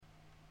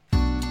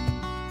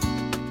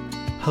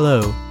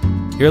Hello,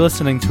 you're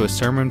listening to a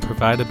sermon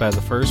provided by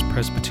the First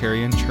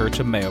Presbyterian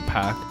Church of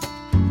Mahopac.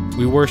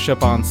 We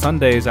worship on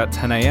Sundays at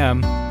 10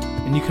 a.m.,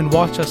 and you can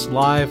watch us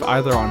live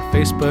either on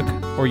Facebook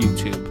or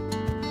YouTube.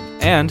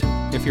 And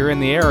if you're in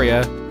the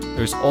area,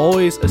 there's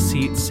always a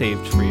seat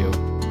saved for you.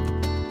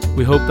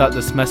 We hope that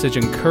this message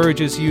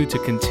encourages you to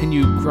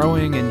continue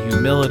growing in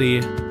humility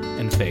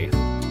and faith.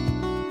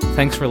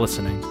 Thanks for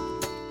listening.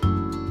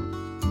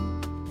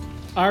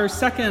 Our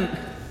second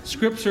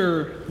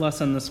scripture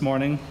lesson this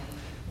morning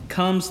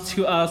comes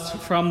to us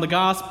from the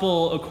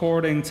Gospel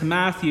according to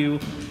Matthew,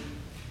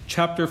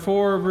 chapter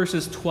 4,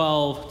 verses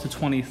 12 to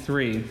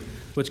 23,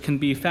 which can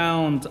be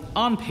found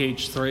on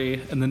page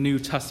 3 in the New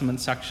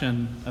Testament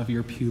section of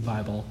your Pew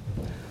Bible.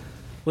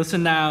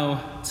 Listen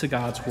now to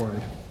God's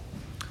word.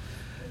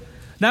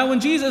 Now when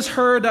Jesus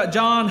heard that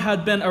John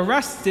had been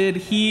arrested,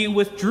 he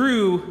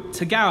withdrew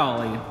to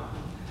Galilee.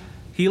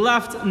 He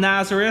left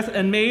Nazareth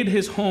and made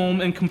his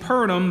home in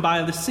Capernaum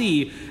by the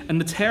sea in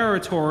the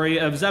territory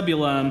of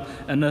Zebulun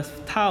and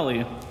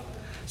Naphtali,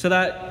 so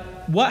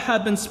that what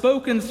had been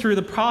spoken through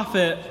the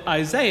prophet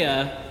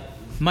Isaiah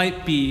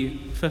might be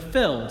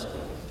fulfilled.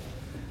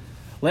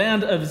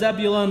 Land of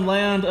Zebulun,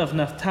 land of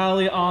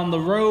Naphtali, on the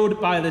road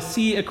by the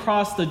sea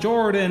across the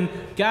Jordan,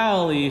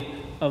 Galilee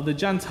of the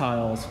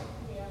Gentiles.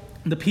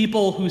 The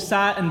people who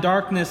sat in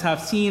darkness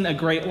have seen a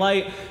great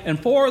light, and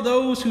for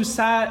those who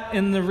sat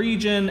in the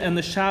region and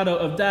the shadow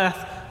of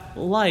death,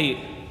 light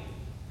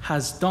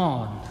has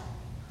dawned.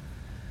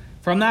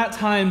 From that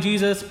time,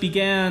 Jesus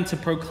began to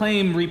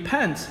proclaim,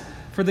 "Repent,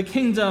 for the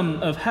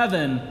kingdom of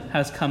heaven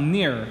has come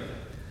near."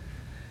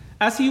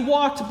 As he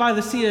walked by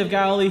the Sea of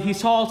Galilee, he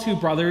saw two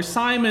brothers,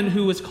 Simon,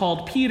 who was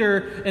called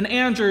Peter, and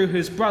Andrew,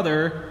 his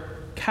brother,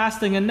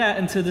 casting a net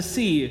into the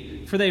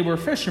sea, for they were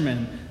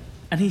fishermen.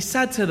 And he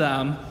said to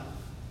them,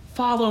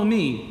 "Follow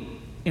me,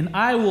 and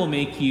I will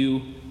make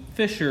you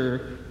fish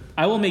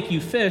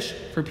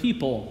for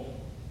people."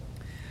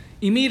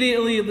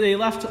 Immediately they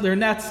left their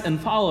nets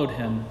and followed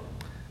him.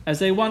 As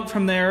they went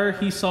from there,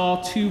 he saw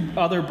two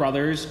other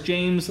brothers,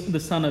 James the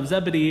son of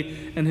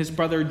Zebedee and his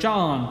brother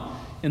John,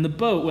 in the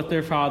boat with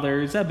their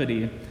father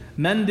Zebedee,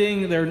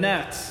 mending their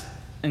nets,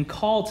 and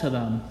called to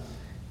them.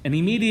 And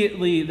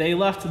immediately they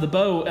left the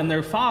boat and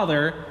their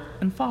father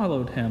and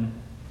followed him.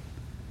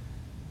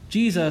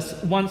 Jesus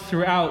went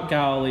throughout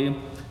Galilee,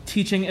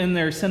 teaching in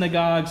their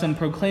synagogues and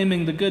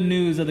proclaiming the good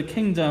news of the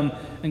kingdom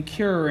and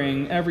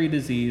curing every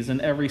disease and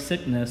every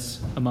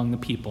sickness among the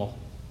people.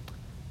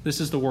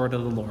 This is the word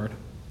of the Lord.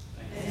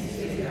 Thanks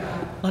be to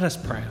God. Let us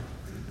pray.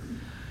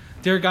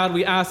 Dear God,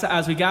 we ask that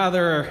as we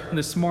gather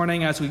this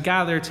morning, as we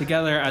gather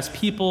together as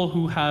people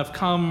who have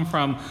come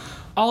from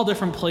all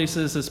different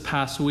places this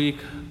past week,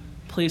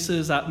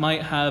 places that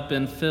might have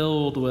been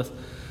filled with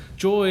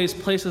joys,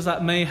 places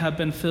that may have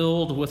been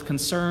filled with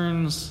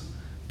concerns.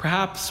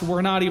 Perhaps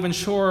we're not even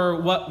sure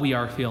what we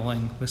are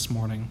feeling this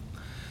morning.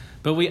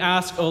 But we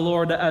ask, O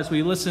Lord, that as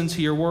we listen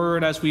to your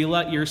word, as we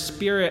let your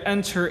Spirit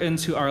enter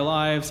into our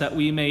lives, that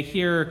we may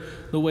hear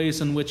the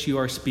ways in which you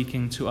are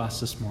speaking to us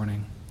this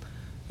morning.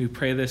 We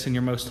pray this in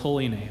your most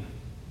holy name.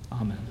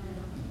 Amen.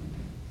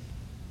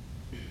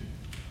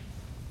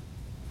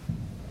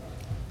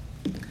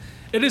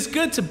 It is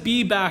good to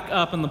be back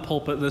up in the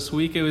pulpit this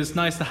week. It was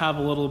nice to have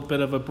a little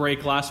bit of a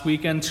break last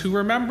weekend to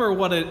remember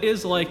what it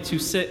is like to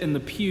sit in the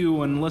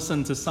pew and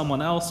listen to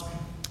someone else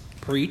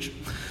preach.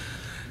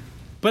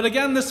 But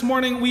again, this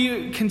morning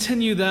we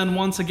continue then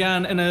once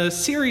again in a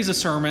series of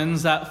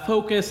sermons that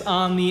focus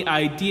on the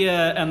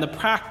idea and the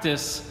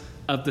practice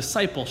of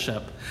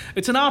discipleship.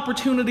 It's an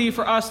opportunity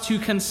for us to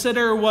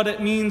consider what it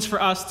means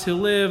for us to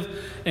live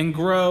and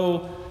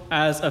grow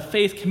as a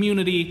faith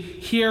community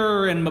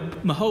here in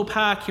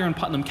Mahopac, here in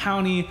Putnam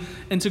County,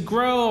 and to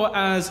grow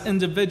as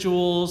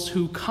individuals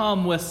who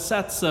come with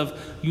sets of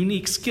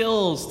unique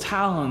skills,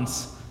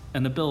 talents,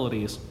 and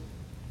abilities.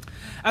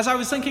 As I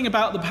was thinking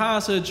about the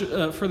passage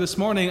for this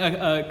morning,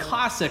 a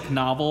classic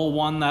novel,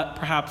 one that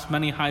perhaps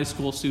many high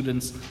school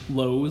students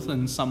loathe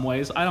in some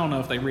ways. I don't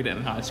know if they read it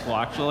in high school,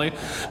 actually.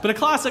 But a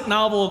classic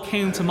novel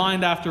came to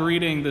mind after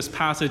reading this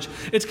passage.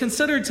 It's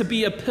considered to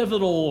be a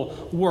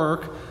pivotal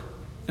work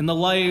in the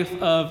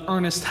life of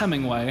Ernest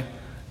Hemingway,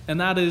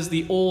 and that is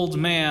The Old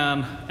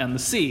Man and the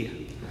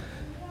Sea.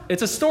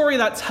 It's a story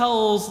that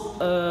tells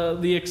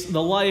the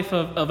life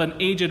of an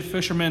aged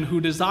fisherman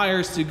who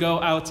desires to go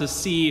out to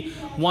sea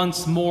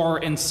once more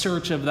in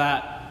search of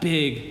that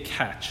big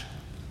catch.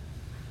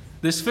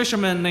 This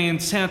fisherman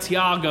named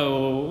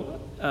Santiago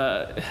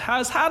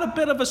has had a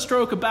bit of a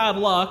stroke of bad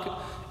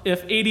luck.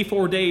 If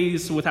 84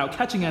 days without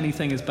catching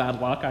anything is bad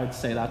luck, I'd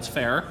say that's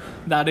fair.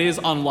 That is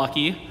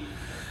unlucky.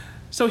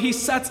 So he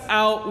sets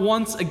out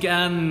once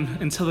again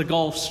into the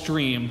Gulf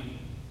Stream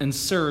in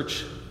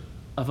search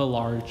of a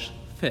large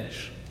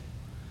fish.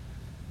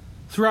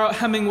 Throughout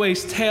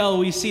Hemingway's tale,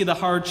 we see the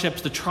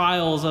hardships, the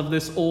trials of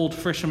this old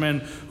fisherman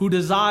who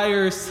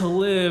desires to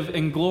live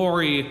in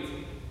glory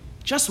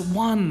just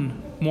one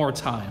more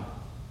time.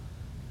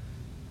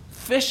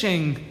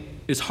 Fishing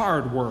is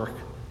hard work.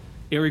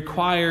 It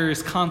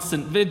requires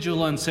constant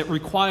vigilance. It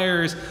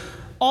requires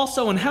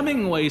Also in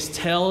Hemingway's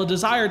tale, a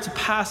desire to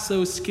pass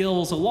those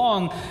skills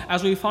along,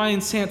 as we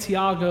find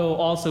Santiago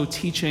also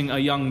teaching a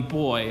young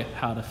boy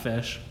how to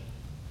fish.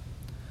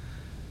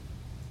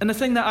 And the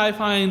thing that I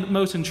find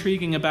most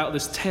intriguing about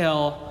this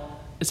tale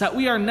is that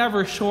we are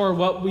never sure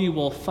what we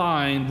will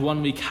find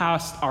when we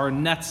cast our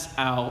nets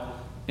out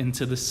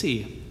into the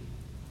sea.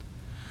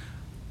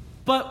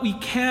 But we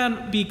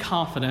can be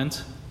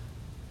confident,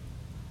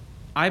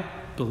 I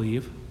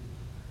believe,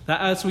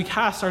 that as we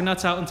cast our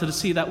nets out into the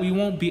sea, that we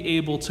won't be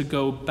able to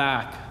go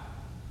back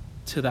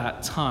to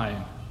that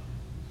time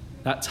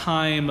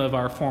of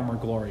our former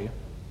glory,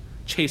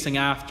 chasing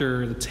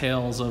after the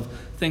tales of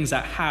things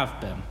that have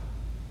been.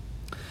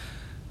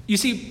 You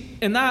see,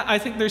 in that, I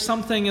think there's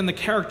something in the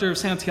character of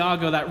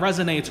Santiago that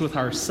resonates with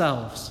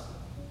ourselves.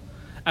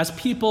 As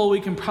people,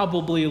 we can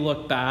probably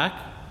look back.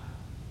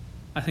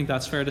 I think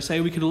that's fair to say.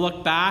 We could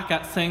look back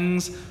at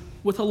things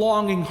with a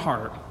longing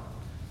heart.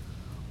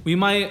 We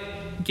might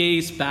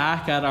gaze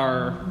back at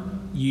our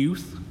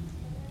youth,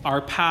 our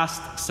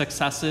past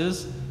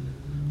successes,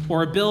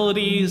 or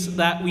abilities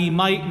that we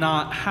might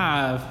not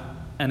have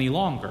any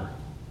longer.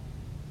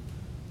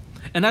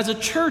 And as a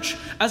church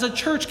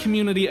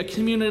community, a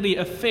community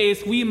of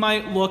faith, we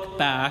might look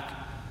back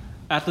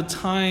at the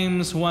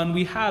times when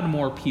we had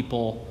more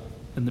people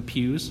in the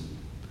pews,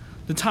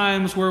 the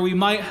times where we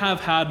might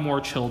have had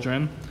more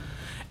children,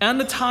 and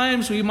the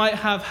times we might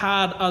have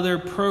had other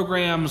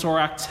programs or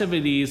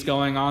activities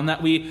going on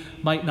that we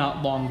might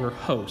not longer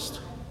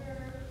host.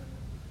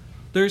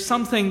 There's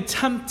something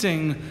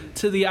tempting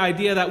to the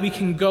idea that we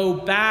can go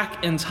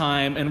back in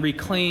time and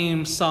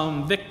reclaim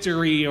some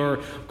victory or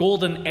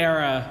golden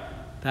era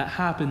that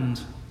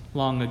happened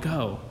long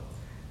ago.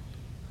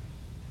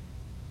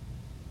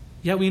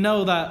 Yet we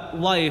know that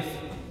life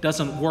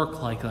doesn't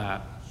work like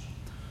that.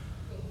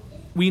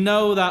 We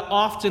know that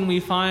often we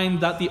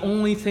find that the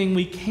only thing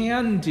we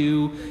can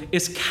do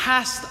is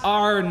cast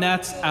our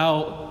nets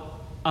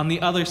out on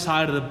the other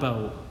side of the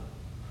boat,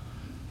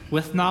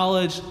 with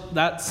knowledge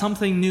that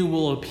something new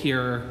will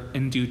appear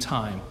in due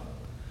time,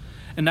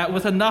 and that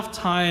with enough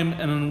time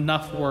and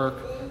enough work,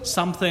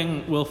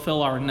 something will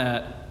fill our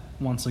net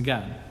once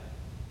again.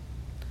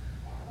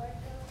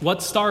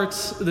 What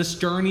starts this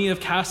journey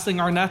of casting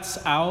our nets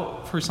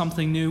out for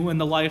something new in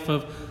the life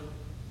of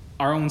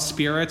our own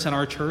spirits and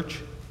our church?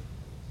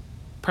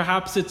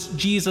 Perhaps it's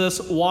Jesus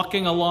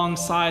walking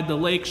alongside the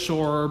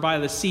lakeshore or by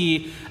the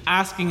sea,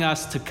 asking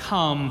us to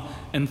come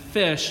and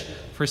fish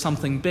for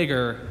something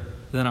bigger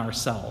than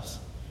ourselves.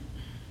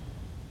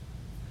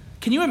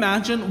 Can you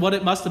imagine what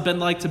it must have been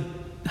like to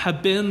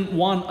have been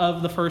one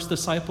of the first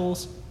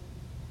disciples?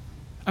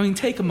 I mean,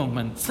 take a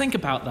moment, think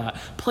about that.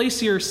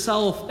 Place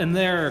yourself in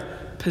their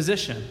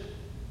position.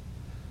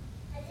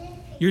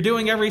 You're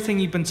doing everything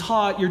you've been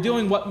taught. You're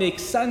doing what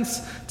makes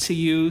sense to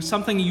you,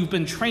 something you've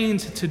been trained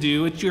to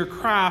do. It's your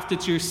craft,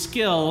 it's your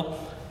skill.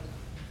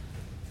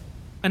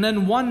 And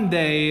then one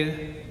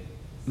day,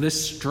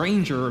 this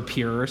stranger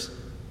appears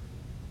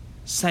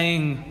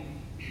saying,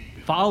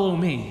 "Follow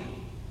me."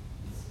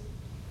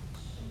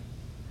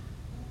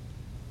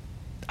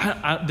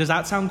 Does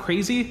that sound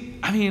crazy?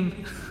 I mean,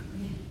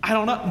 I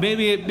don't know.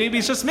 Maybe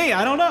it's just me.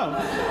 I don't know.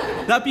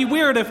 That'd be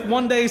weird if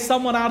one day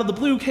someone out of the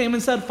blue came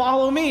and said,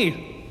 "Follow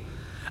me."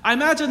 I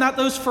imagine that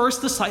those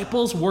first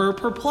disciples were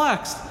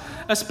perplexed,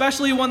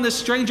 especially when this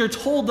stranger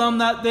told them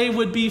that they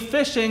would be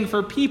fishing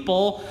for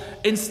people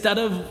instead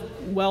of,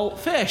 well,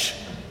 fish.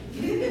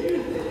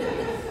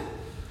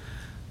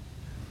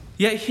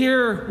 Yet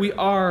here we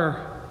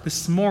are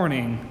this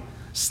morning,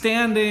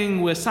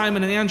 standing with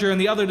Simon and Andrew and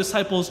the other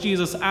disciples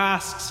Jesus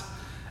asks,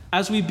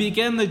 as we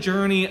begin the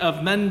journey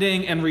of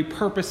mending and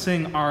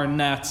repurposing our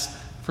nets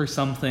for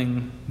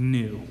something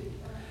new.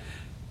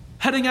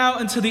 Heading out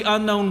into the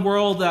unknown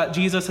world that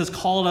Jesus has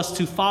called us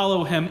to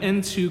follow him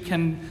into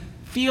can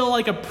feel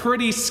like a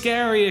pretty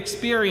scary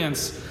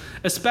experience,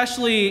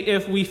 especially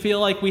if we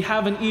feel like we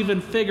haven't even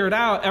figured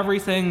out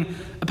everything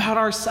about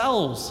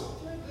ourselves.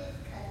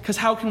 Because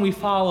how can we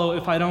follow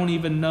if I don't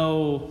even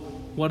know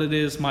what it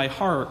is my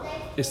heart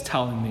is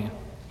telling me?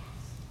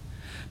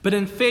 But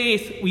in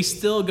faith, we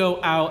still go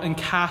out and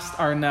cast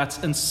our nets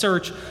in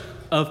search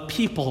of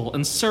people,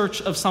 in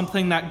search of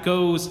something that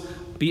goes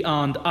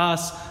beyond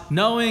us,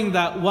 knowing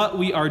that what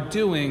we are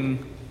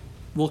doing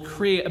will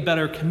create a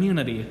better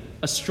community,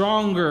 a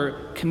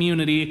stronger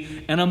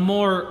community, and a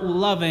more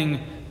loving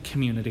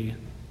community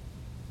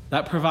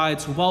that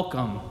provides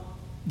welcome,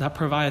 that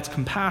provides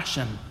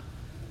compassion,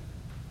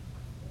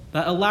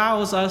 that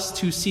allows us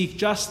to seek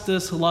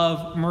justice,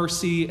 love,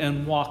 mercy,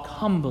 and walk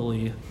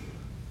humbly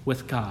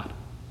with God.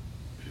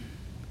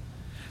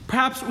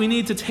 Perhaps we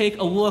need to take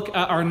a look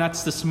at our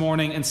nets this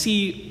morning and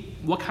see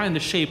what kind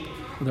of shape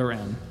they're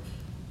in.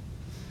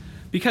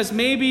 Because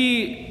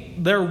maybe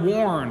they're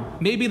worn.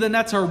 Maybe the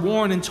nets are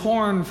worn and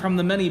torn from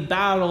the many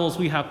battles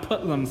we have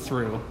put them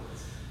through.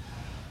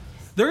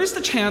 There is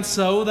the chance,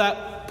 though,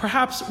 that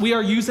perhaps we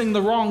are using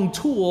the wrong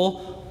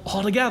tool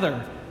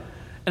altogether.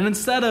 And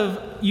instead of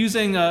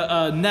using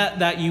a net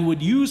that you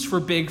would use for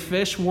big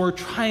fish, we're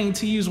trying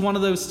to use one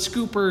of those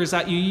scoopers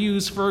that you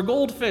use for a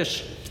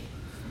goldfish.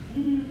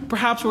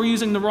 Perhaps we're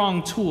using the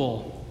wrong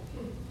tool.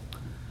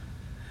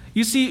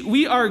 You see,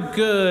 we are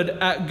good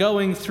at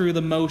going through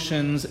the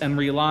motions and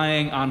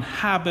relying on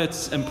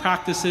habits and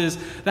practices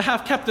that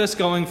have kept us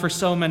going for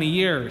so many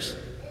years.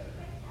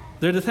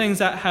 They're the things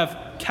that have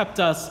kept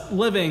us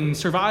living,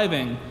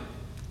 surviving.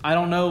 I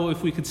don't know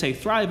if we could say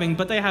thriving,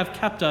 but they have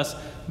kept us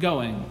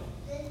going.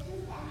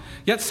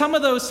 Yet some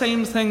of those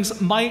same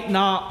things might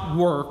not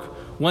work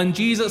when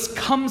Jesus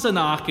comes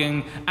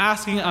a-knocking,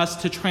 asking us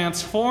to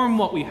transform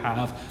what we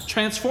have,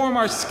 transform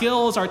our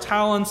skills, our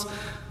talents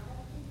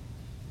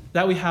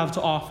that we have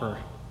to offer.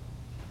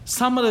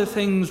 Some of the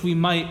things we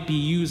might be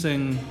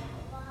using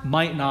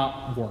might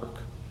not work,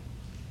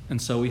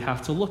 and so we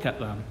have to look at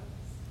them.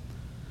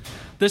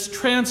 This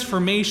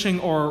transformation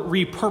or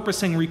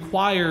repurposing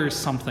requires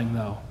something,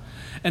 though,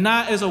 and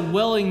that is a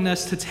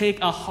willingness to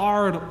take a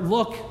hard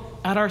look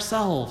at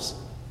ourselves,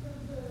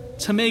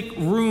 to make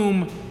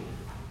room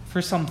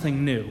for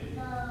something new.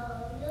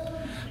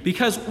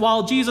 Because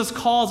while Jesus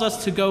calls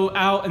us to go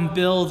out and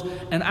build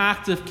an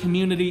active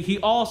community, he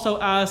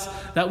also asks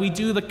that we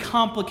do the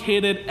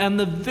complicated and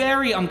the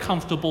very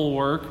uncomfortable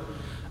work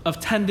of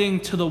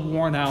tending to the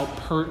worn out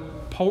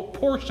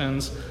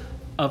portions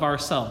of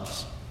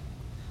ourselves.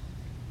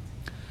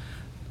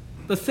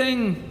 The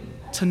thing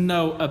to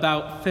note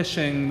about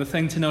fishing, the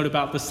thing to note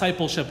about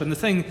discipleship, and the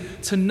thing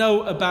to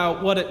note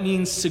about what it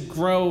means to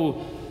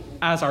grow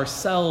as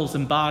ourselves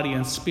in body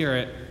and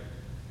spirit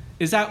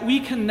is that we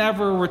can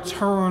never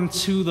return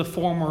to the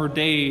former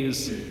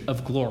days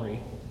of glory.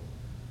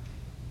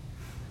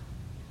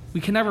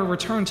 We can never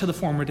return to the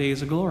former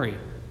days of glory.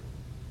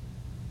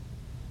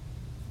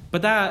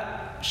 But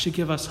that should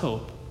give us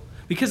hope.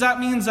 Because that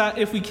means that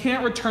if we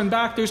can't return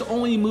back, there's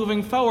only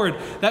moving forward.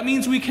 That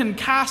means we can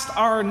cast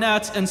our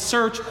nets in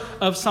search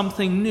of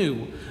something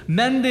new,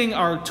 mending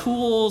our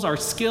tools, our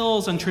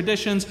skills, and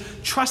traditions,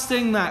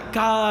 trusting that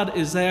God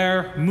is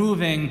there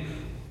moving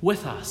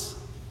with us.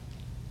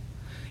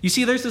 You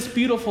see, there's this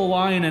beautiful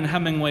line in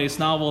Hemingway's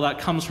novel that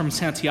comes from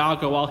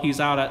Santiago while he's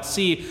out at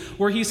sea,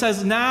 where he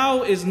says,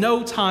 "Now is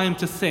no time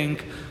to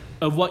think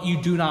of what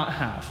you do not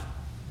have.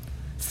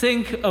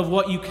 Think of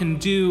what you can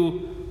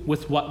do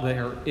with what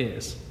there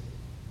is."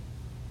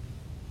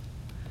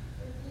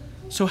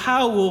 So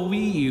how will we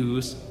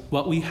use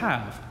what we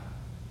have?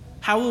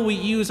 How will we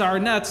use our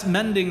nets,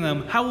 mending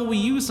them? How will we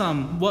use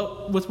them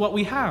with what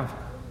we have?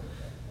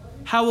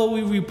 How will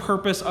we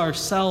repurpose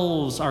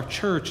ourselves, our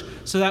church,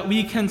 so that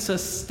we can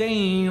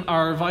sustain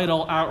our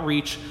vital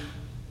outreach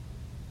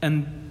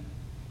and,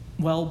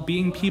 well,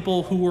 being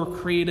people who were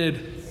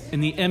created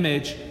in the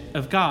image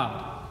of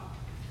God?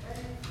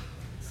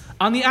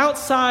 On the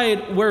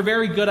outside, we're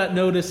very good at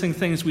noticing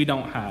things we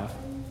don't have.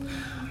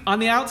 On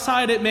the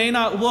outside, it may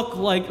not look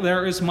like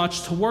there is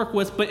much to work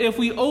with, but if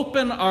we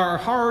open our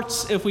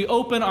hearts, if we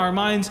open our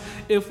minds,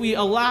 if we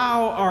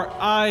allow our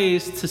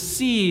eyes to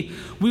see,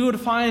 we would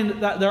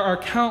find that there are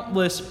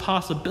countless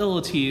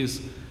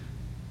possibilities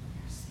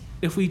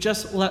if we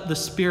just let the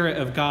Spirit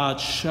of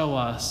God show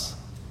us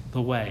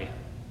the way.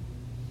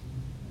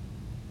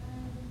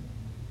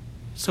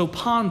 So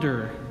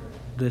ponder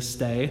this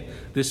day,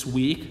 this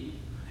week,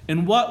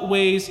 in what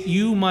ways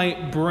you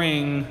might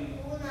bring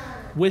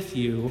with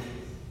you,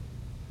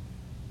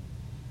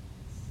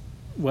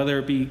 whether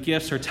it be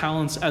gifts or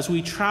talents, as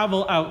we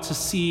travel out to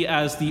sea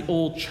as the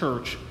old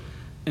church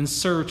in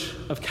search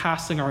of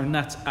casting our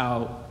nets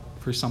out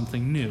for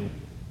something new.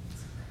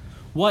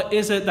 What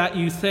is it that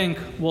you think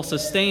will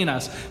sustain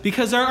us?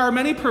 Because there are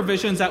many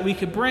provisions that we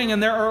could bring,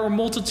 and there are a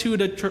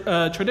multitude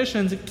of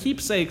traditions and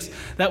keepsakes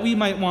that we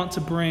might want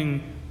to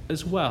bring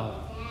as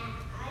well.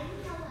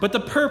 But the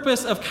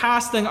purpose of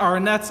casting our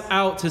nets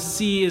out to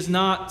sea is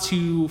not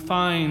to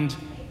find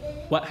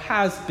what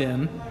has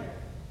been,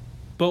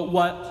 but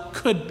what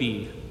could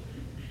be.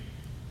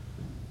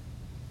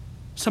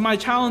 So my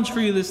challenge for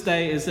you this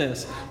day is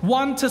this.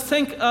 One, to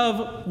think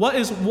of what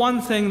is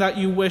one thing that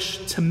you wish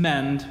to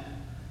mend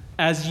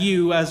as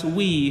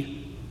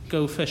we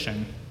go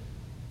fishing.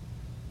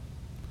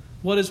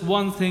 What is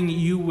one thing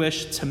you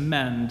wish to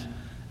mend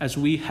as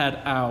we head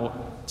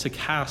out to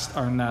cast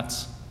our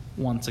nets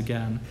once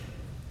again?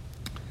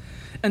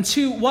 And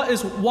two, what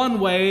is one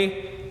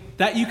way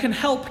that you can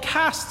help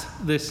cast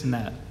this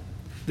net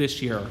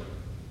this year?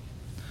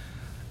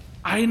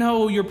 I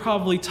know you're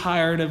probably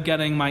tired of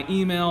getting my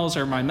emails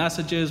or my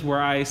messages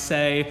where I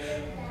say,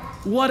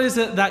 what is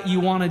it that you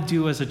want to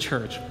do as a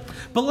church?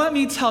 But let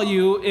me tell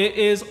you, it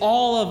is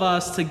all of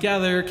us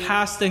together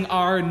casting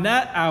our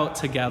net out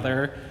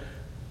together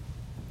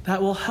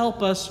that will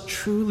help us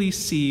truly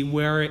see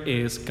where it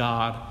is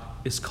God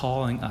is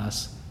calling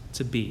us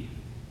to be.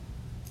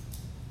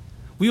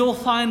 We will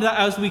find that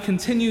as we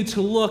continue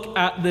to look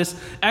at this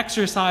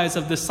exercise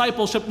of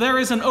discipleship, there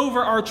is an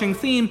overarching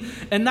theme,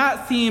 and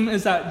that theme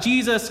is that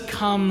Jesus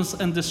comes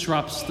and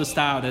disrupts the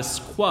status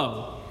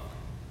quo.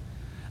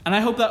 And I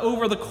hope that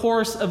over the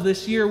course of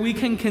this year, we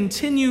can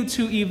continue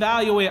to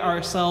evaluate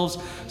ourselves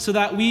so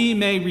that we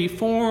may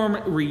reform,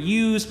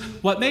 reuse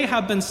what may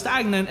have been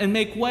stagnant and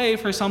make way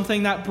for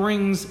something that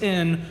brings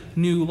in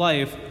new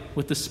life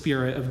with the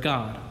Spirit of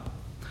God.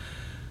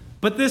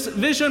 But this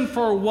vision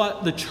for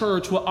what the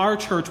church, what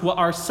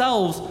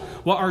ourselves,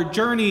 what our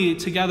journey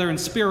together in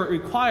spirit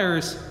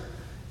requires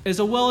is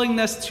a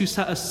willingness to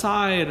set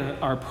aside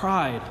our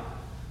pride,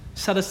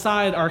 set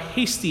aside our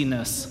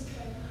hastiness,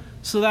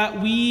 so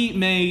that we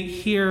may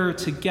hear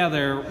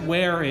together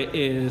where it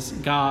is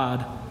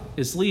God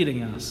is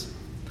leading us.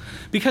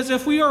 Because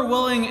if we are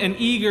willing and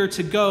eager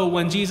to go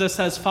when Jesus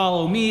says,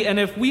 "Follow me," and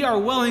if we are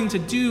willing to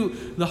do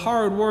the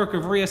hard work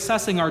of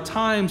reassessing our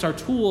times, our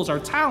tools, our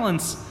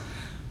talents,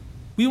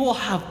 we will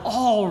have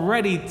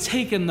already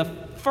taken the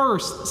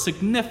first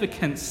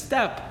significant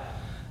step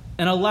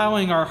in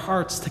allowing our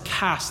hearts to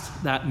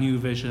cast that new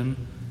vision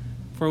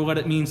for what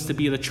it means to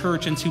be the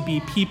church and to be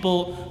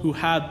people who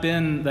have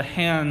been the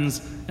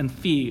hands and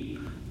feet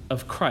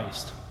of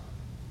Christ.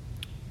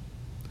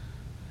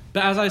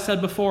 But as I said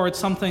before, it's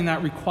something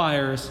that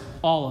requires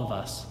all of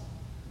us.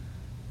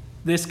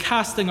 This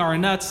casting our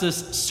nets, this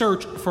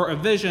search for a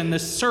vision,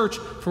 this search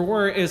for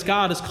where it is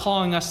God is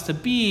calling us to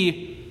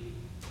be,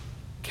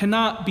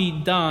 cannot be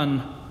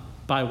done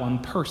by one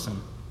person.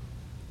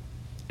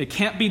 It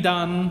can't be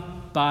done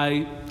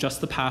by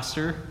just the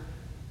pastor.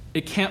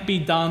 It can't be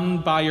done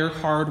by your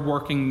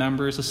hard-working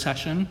members of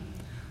session.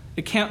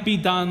 It can't be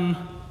done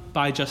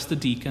by just the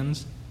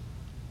deacons.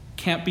 It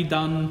can't be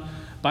done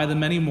by the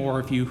many more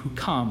of you who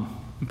come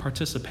and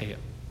participate.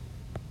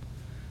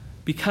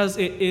 Because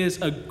it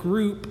is a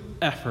group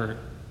effort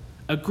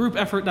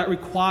that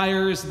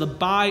requires the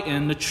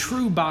buy-in, the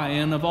true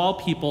buy-in of all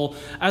people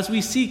as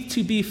we seek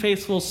to be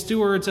faithful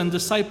stewards and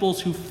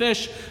disciples who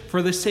fish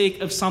for the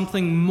sake of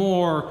something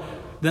more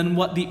than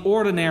what the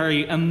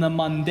ordinary and the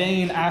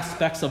mundane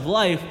aspects of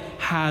life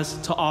has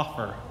to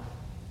offer.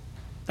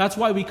 That's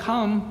why we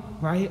come,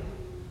 right?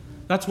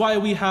 That's why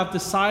we have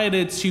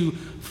decided to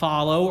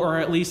follow, or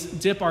at least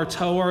dip our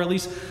toe, or at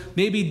least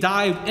maybe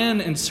dive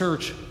in and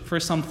search for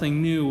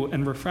something new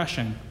and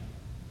refreshing.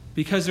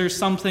 Because there's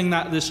something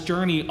that this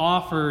journey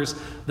offers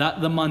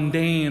that the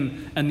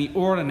mundane and the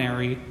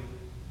ordinary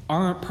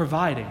aren't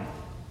providing.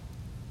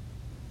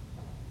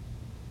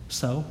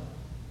 So,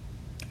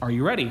 are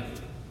you ready?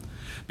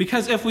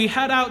 Because if we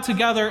head out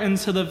together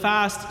into the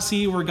vast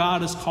sea where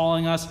God is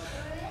calling us,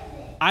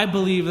 I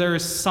believe there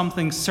is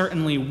something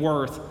certainly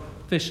worth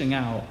fishing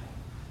out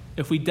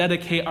if we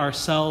dedicate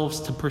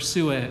ourselves to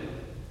pursue it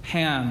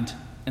hand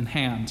in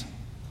hand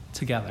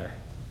together.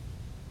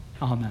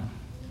 Amen.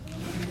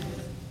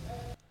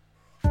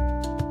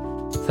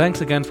 Thanks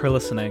again for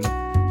listening,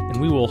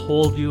 and we will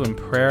hold you in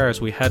prayer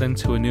as we head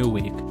into a new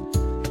week.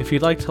 If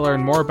you'd like to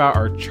learn more about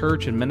our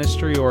church and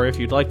ministry, or if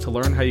you'd like to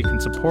learn how you can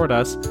support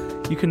us,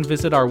 you can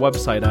visit our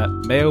website at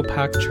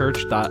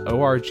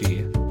mayopacchurch.org.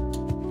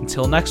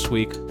 Until next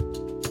week,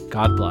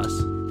 God bless.